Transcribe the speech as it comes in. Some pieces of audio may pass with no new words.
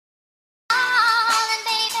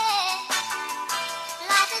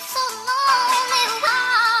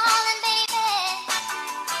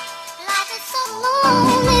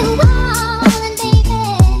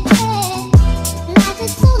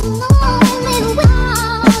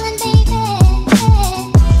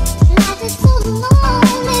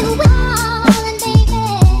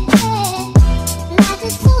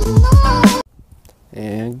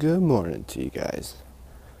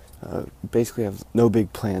basically have no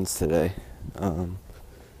big plans today.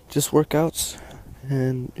 Just workouts,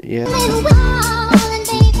 and yeah.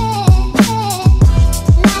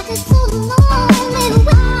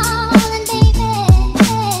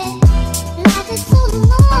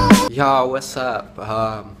 Yo, what's up?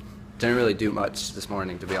 Didn't really do much this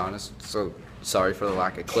morning, to be honest, so sorry for the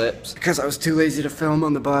lack of clips. Because I was too lazy to film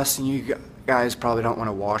on the bus, and you guys probably don't want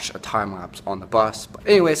to watch a time lapse on the bus. But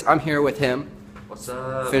anyways, I'm here with him. What's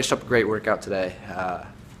up? Finished up a great workout today.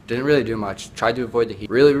 Didn't really do much. Tried to avoid the heat.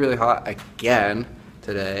 Really, really hot again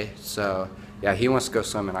today. So yeah, he wants to go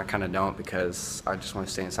swimming. I kind of don't because I just want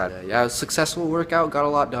to stay inside. Yeah, it was a successful workout. Got a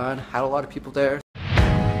lot done. Had a lot of people there.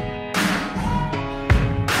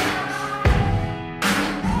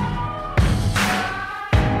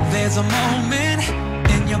 There's a moment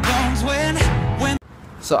in your bones when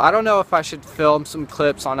So I don't know if I should film some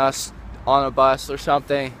clips on us on a bus or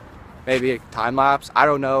something. Maybe a time lapse. I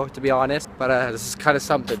don't know, to be honest. But this is kind of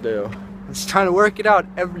something to do. I'm just trying to work it out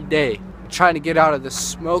every day. I'm trying to get out of the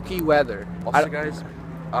smoky weather. Also, guys,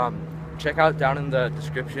 check out down in the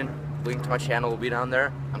description. Link to my channel will be down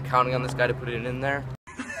there. I'm counting on this guy to put it in there.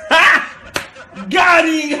 got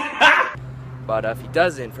him. But if he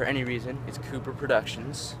doesn't, for any reason, it's Cooper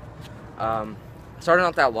Productions. I started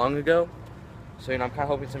not that long ago, so I'm kind of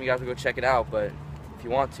hoping some of you guys will go check it out. But if you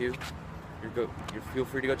want to, you feel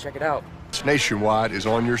free to go check it out. Nationwide is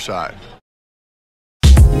on your side.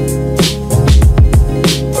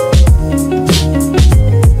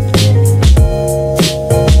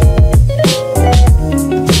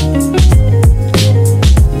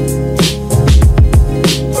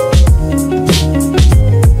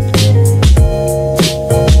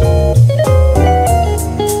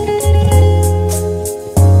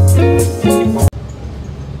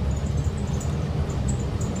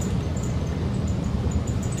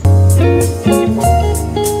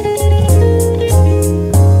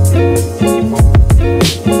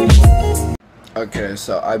 Okay,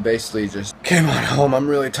 so I basically just came on home. I'm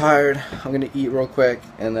really tired. I'm gonna eat real quick,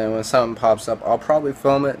 and then when something pops up, I'll probably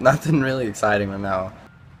film it. Nothing really exciting right now.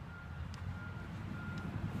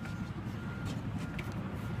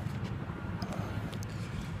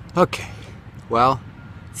 Okay, well,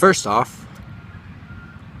 first off,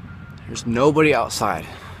 there's nobody outside.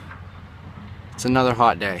 It's another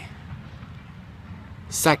hot day.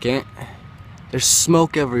 Second, there's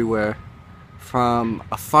smoke everywhere from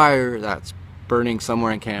a fire that's burning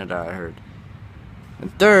somewhere in Canada, I heard.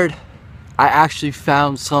 And third, I actually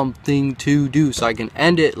found something to do so I can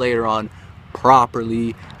end it later on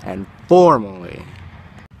properly and formally.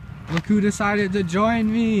 Look who decided to join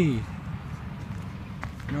me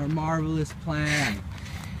in our marvelous plan.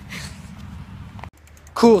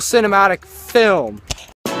 Cool cinematic film.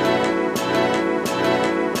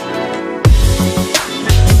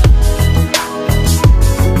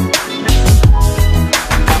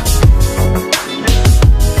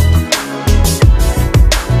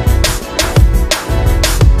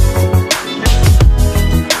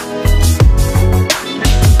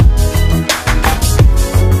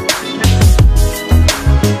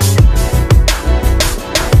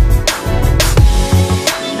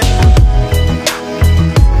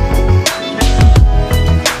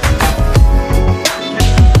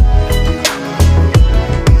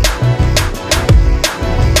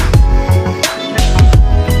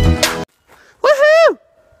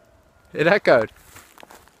 It echoed.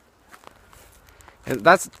 And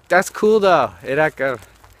that's cool though. It echoed.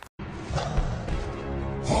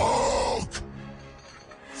 Hulk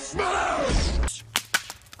smash!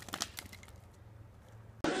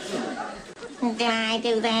 Did I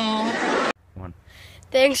do that?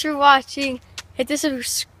 Thanks for watching. Hit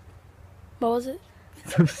the what was it?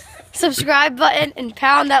 Subscribe button and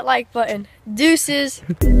pound that like button. Deuces.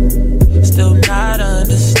 Still not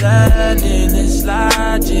understanding this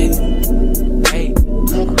logic. Hey,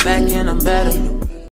 I'm back and I'm better.